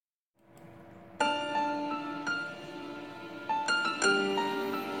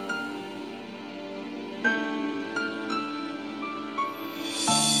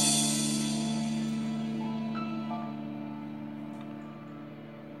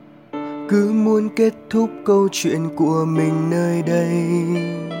Cứ muốn kết thúc câu chuyện của mình nơi đây.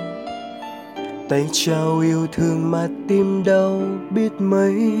 Tay trao yêu thương mà tim đau biết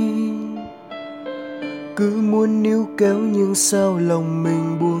mấy. Cứ muốn níu kéo nhưng sao lòng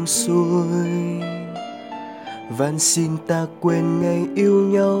mình buông xuôi. Van xin ta quên ngày yêu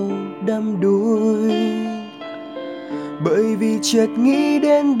nhau đắm đuối. Bởi vì chợt nghĩ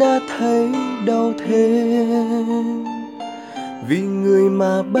đến đã thấy đau thêm. Vì người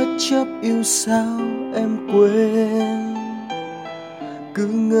mà bất chấp yêu sao em quên. Cứ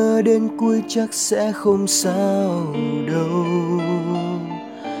ngờ đến cuối chắc sẽ không sao đâu.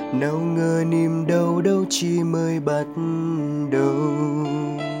 Nào ngờ niềm đau đâu chỉ mới bắt đầu.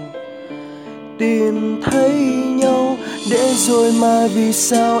 Tìm thấy nhau để rồi mà vì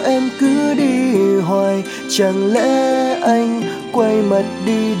sao em cứ đi hoài. Chẳng lẽ anh quay mặt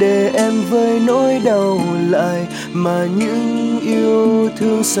đi để em với nỗi đau lại. Mà những yêu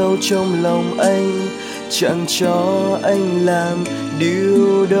thương sâu trong lòng anh chẳng cho anh làm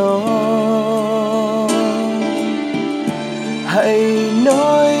điều đó. Hãy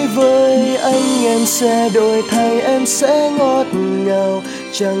nói với anh em sẽ đổi thay, em sẽ ngọt ngào.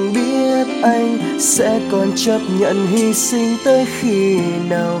 Chẳng biết anh sẽ còn chấp nhận hy sinh tới khi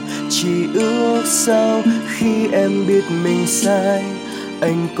nào. Chỉ ước sao khi em biết mình sai,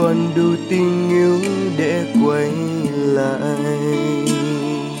 anh còn đủ tình yêu để quay lại.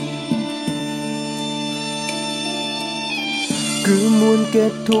 Cứ muốn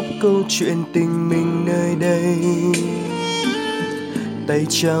kết thúc câu chuyện tình mình nơi đây. Tay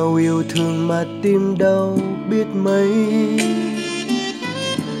trao yêu thương mà tim đau biết mấy.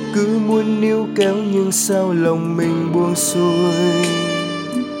 Cứ muốn níu kéo nhưng sao lòng mình buông xuôi.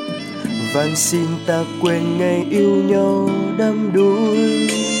 Van xin ta quên ngày yêu nhau đắm đuối.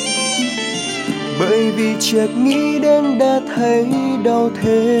 Bởi vì chợt nghĩ đến đã thấy đau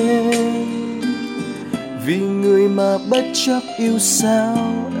thêm. Vì người mà bất chấp yêu sao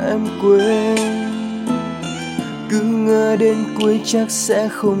em quên. Cứ ngờ đến cuối chắc sẽ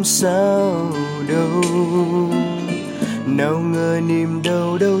không sao đâu. Nào ngờ niềm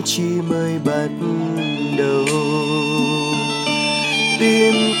đau đâu chỉ mới bắt đầu.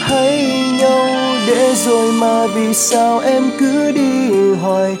 Tìm thấy nhau để rồi mà vì sao em cứ đi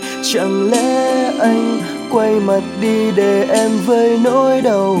hoài. Chẳng lẽ anh quay mặt đi để em với nỗi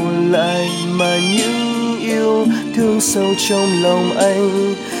đau lại. Mà những yêu thương sâu trong lòng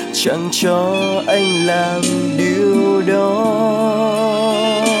anh chẳng cho anh làm điều đó.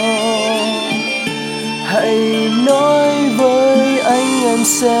 Hãy nói với anh em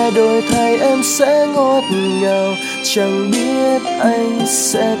sẽ đổi thay, em sẽ ngọt ngào. Chẳng biết anh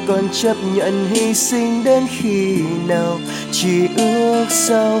sẽ còn chấp nhận hy sinh đến khi nào. Chỉ ước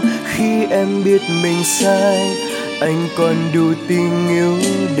sao khi em biết mình sai, anh còn đủ tình yêu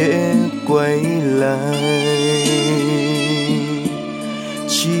để quay lại.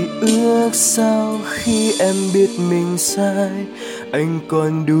 Chỉ ước sao khi em biết mình sai, anh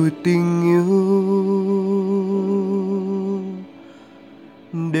còn đủ tình yêu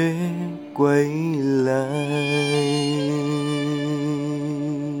để quay lại.